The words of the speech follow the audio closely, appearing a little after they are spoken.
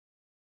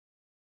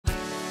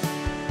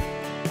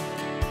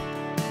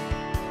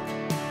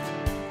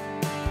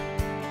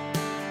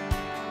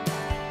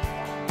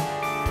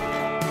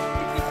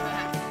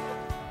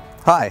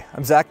Hi,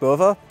 I'm Zach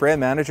Bova, brand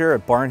manager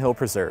at Barn Hill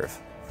Preserve.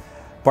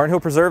 Barn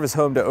Hill Preserve is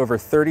home to over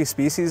 30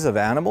 species of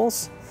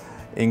animals,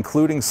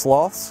 including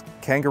sloths,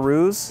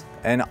 kangaroos,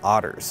 and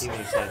otters.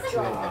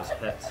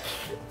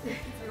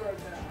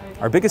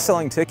 Our biggest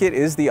selling ticket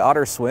is the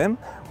Otter Swim,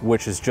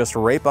 which is just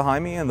right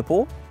behind me in the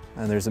pool,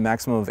 and there's a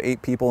maximum of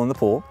 8 people in the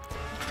pool.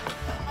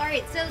 All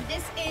right, so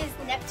this is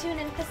Neptune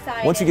and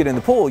Poseidon. Once you get in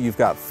the pool, you've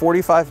got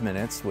 45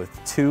 minutes with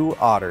 2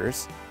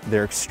 otters.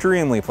 They're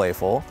extremely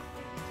playful.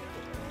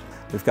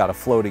 We've got a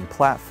floating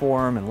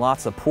platform and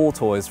lots of pool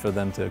toys for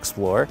them to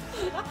explore.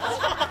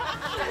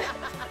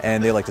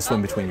 And they like to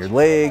swim between your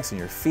legs and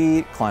your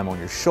feet, climb on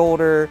your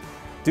shoulder,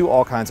 do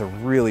all kinds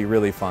of really,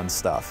 really fun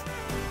stuff.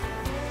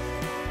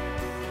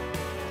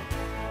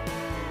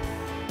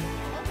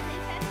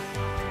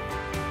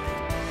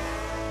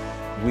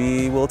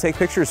 We will take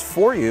pictures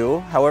for you.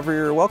 However,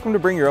 you're welcome to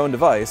bring your own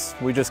device.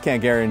 We just can't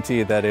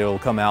guarantee that it'll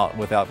come out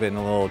without getting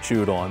a little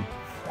chewed on.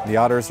 The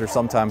otters are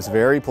sometimes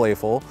very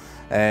playful,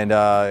 and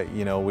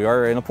you know, we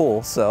are in a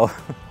pool, so.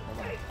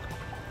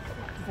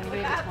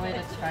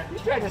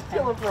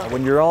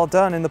 When you're all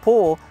done in the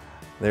pool,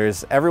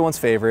 there's everyone's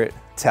favorite,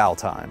 towel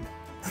time.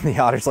 The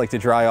otters like to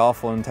dry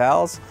off on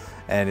towels,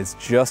 and it's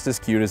just as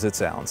cute as it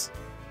sounds.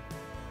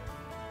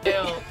 Ew,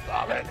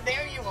 stop it.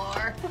 There you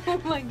are.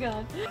 Oh my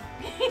god.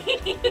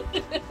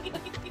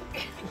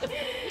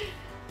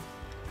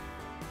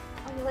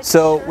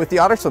 So with the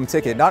Otter Swim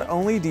ticket, not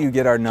only do you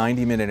get our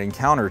 90-minute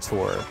encounter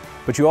tour,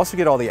 but you also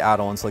get all the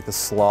add-ons like the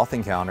sloth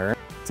encounter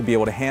to be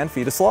able to hand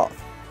feed a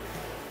sloth.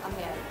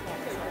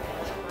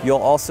 You'll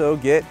also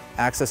get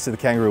access to the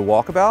kangaroo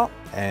walkabout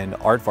and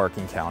aardvark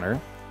encounter.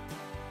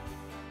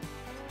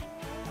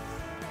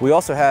 We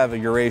also have a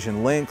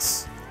Eurasian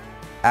lynx,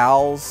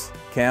 owls,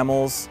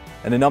 camels,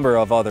 and a number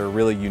of other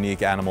really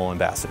unique animal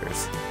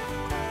ambassadors.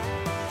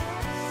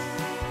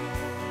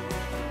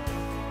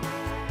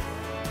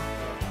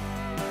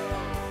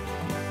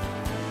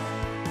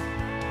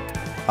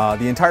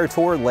 The entire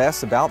tour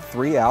lasts about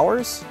 3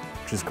 hours,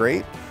 which is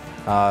great.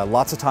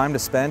 Lots of time to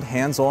spend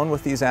hands-on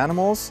with these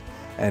animals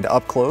and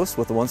up close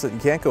with the ones that you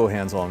can't go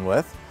hands-on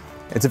with.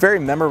 It's a very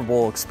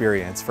memorable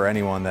experience for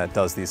anyone that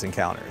does these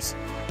encounters.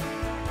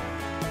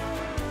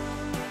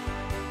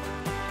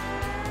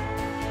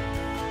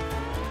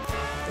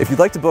 If you'd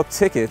like to book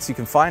tickets, you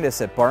can find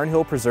us at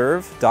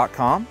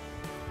barnhillpreserve.com.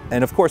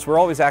 And of course, we're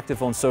always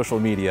active on social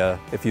media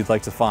if you'd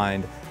like to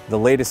find the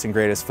latest and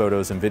greatest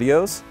photos and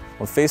videos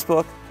on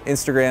Facebook,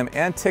 Instagram,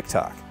 and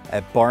TikTok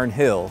at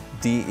barnhillde.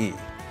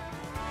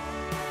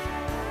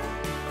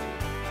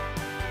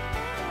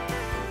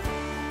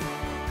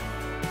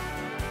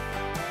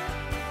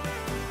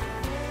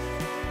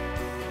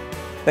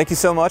 Thank you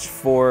so much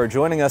for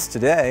joining us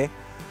today.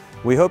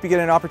 We hope you get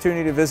an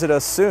opportunity to visit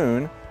us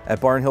soon at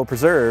Barn Hill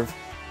Preserve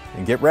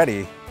and get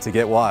ready to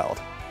get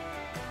wild.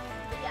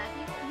 Yeah,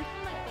 you can like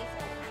face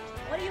it.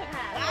 What do you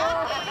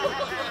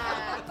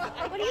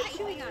have? What are you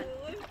chewing on?